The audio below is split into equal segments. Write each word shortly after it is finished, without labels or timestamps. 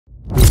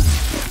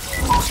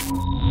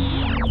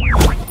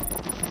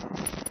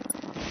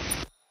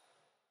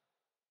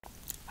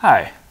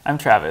Hi, I'm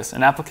Travis,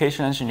 an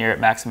application engineer at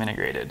Maxim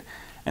Integrated,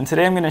 and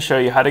today I'm going to show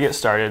you how to get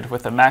started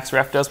with the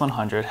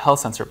MAXREFDES100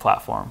 Health Sensor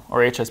Platform, or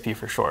HSP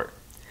for short.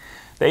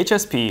 The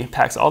HSP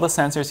packs all the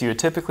sensors you would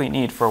typically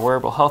need for a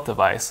wearable health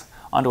device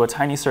onto a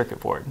tiny circuit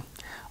board,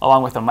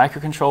 along with a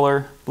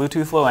microcontroller,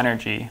 Bluetooth Low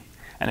Energy,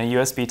 and a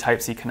USB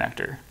Type-C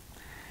connector.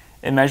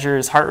 It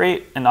measures heart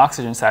rate and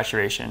oxygen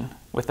saturation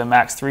with the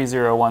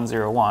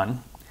MAX30101,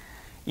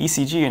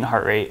 ECG and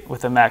heart rate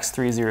with the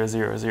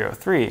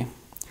MAX30003,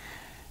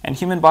 and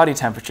human body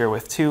temperature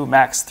with two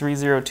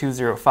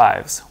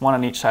MAX30205s, one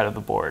on each side of the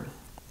board.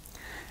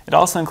 It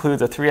also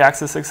includes a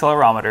 3-axis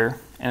accelerometer,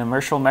 an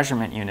inertial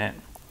measurement unit,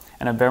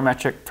 and a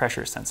barometric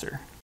pressure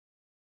sensor.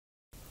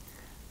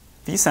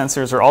 These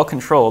sensors are all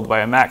controlled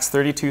by a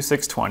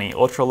MAX32620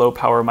 ultra-low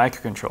power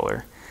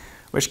microcontroller,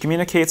 which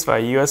communicates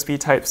via USB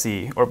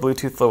Type-C or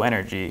Bluetooth Low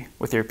Energy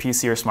with your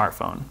PC or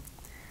smartphone.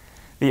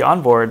 The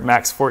onboard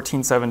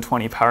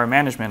MAX14720 power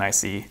management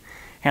IC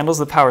handles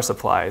the power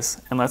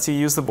supplies and lets you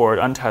use the board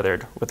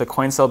untethered with a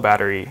coin cell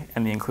battery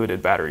and the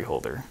included battery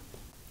holder.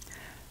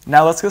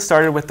 Now let's get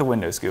started with the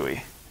Windows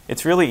GUI.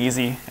 It's really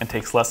easy and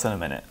takes less than a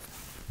minute.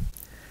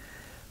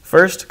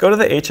 First, go to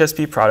the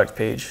HSP product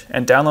page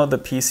and download the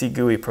PC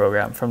GUI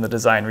program from the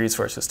Design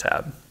Resources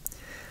tab.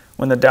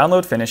 When the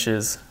download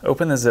finishes,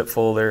 open the zip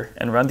folder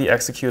and run the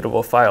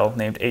executable file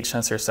named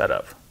HSensor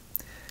Setup.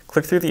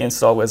 Click through the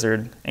install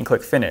wizard and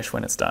click Finish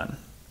when it's done.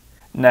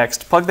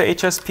 Next, plug the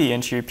HSP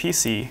into your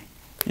PC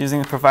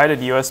using the provided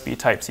USB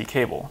Type-C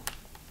cable.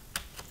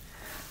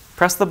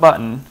 Press the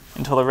button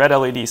until the red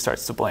LED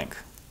starts to blink.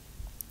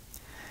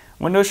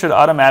 Windows should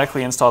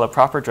automatically install the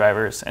proper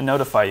drivers and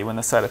notify you when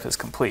the setup is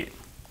complete.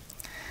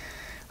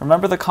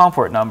 Remember the COM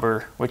port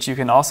number, which you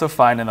can also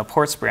find in the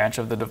ports branch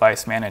of the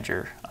device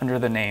manager under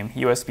the name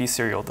USB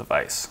serial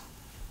device.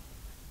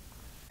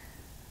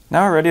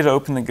 Now we're ready to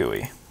open the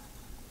GUI.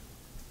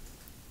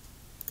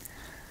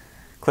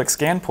 Click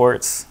Scan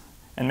Ports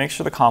and make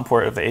sure the COM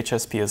port of the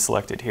HSP is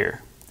selected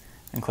here,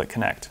 and click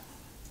Connect.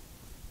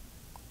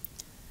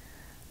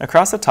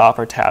 Across the top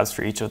are tabs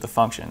for each of the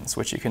functions,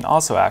 which you can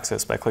also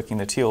access by clicking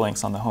the teal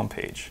links on the home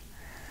page.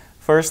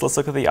 First, let's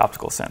look at the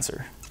optical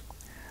sensor.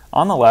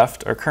 On the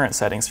left are current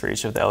settings for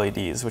each of the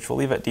LEDs, which we'll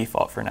leave at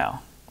default for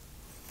now.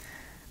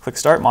 Click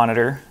Start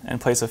Monitor and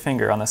place a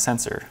finger on the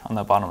sensor on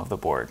the bottom of the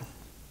board.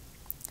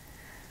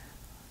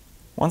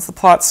 Once the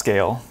plots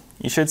scale,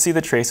 you should see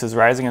the traces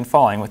rising and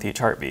falling with each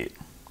heartbeat.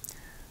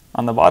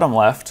 On the bottom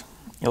left,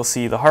 you'll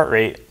see the heart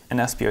rate and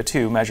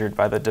SpO2 measured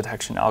by the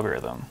detection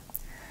algorithm.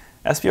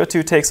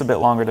 SpO2 takes a bit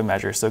longer to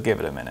measure, so give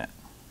it a minute.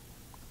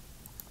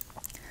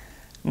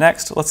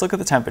 Next, let's look at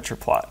the temperature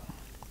plot.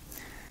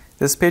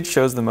 This page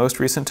shows the most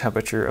recent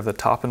temperature of the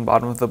top and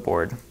bottom of the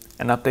board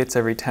and updates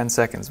every 10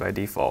 seconds by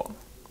default.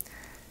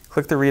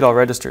 Click the Read All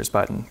Registers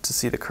button to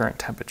see the current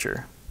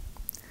temperature.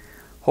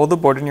 Hold the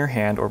board in your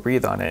hand or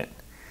breathe on it,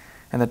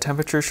 and the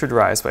temperature should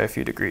rise by a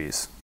few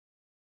degrees.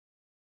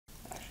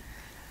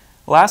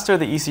 Last are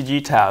the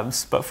ECG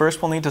tabs, but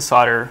first we'll need to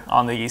solder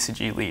on the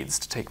ECG leads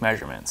to take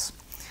measurements.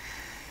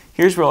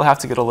 Here's where we'll have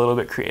to get a little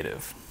bit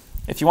creative.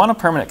 If you want a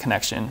permanent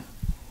connection,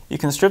 you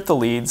can strip the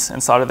leads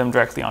and solder them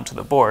directly onto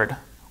the board,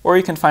 or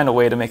you can find a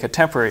way to make a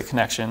temporary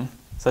connection,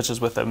 such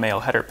as with a male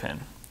header pin.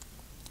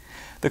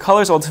 The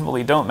colors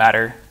ultimately don't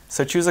matter,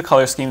 so choose a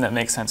color scheme that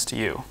makes sense to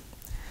you.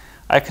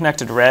 I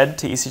connected red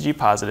to ECG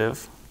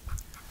positive,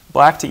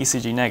 black to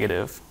ECG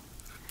negative,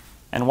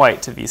 and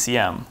white to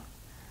VCM,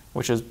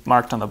 which is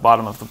marked on the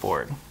bottom of the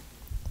board.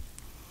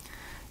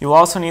 You will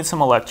also need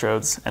some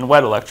electrodes, and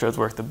wet electrodes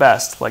work the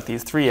best, like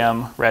these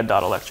 3M red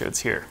dot electrodes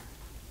here.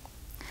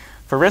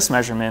 For wrist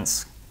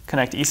measurements,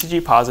 connect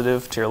ECG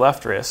positive to your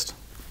left wrist,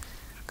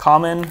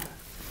 common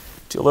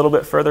to a little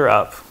bit further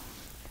up,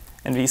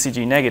 and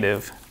VCG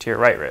negative to your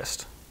right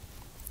wrist.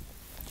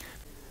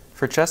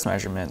 For chest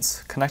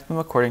measurements, connect them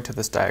according to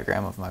this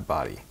diagram of my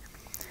body.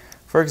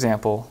 For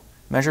example,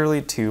 measure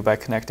lead 2 by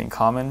connecting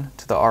common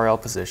to the RL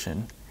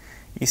position,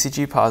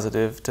 ECG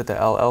positive to the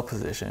LL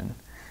position,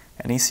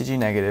 and ECG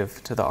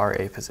negative to the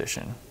RA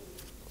position.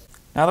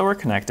 Now that we're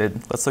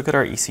connected, let's look at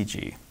our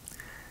ECG.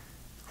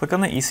 Click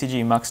on the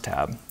ECG MUX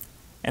tab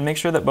and make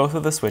sure that both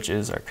of the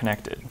switches are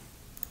connected.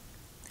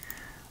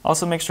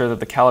 Also make sure that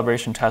the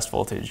calibration test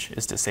voltage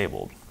is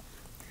disabled.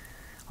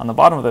 On the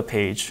bottom of the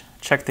page,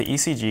 check the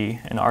ECG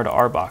and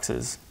R2R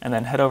boxes and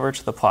then head over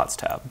to the Plots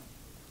tab.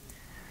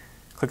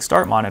 Click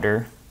Start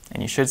Monitor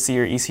and you should see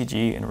your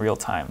ECG in real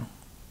time.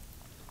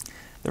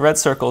 The red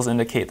circles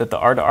indicate that the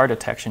R2R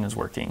detection is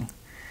working,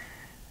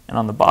 and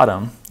on the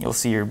bottom you'll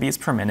see your beats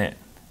per minute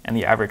and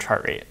the average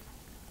heart rate.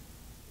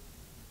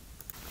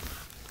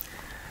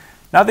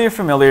 Now that you're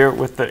familiar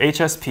with the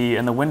HSP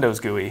and the Windows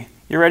GUI,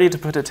 you're ready to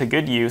put it to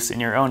good use in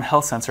your own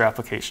health sensor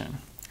application.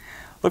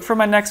 Look for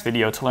my next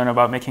video to learn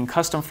about making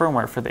custom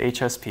firmware for the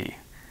HSP.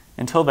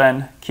 Until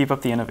then, keep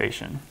up the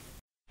innovation.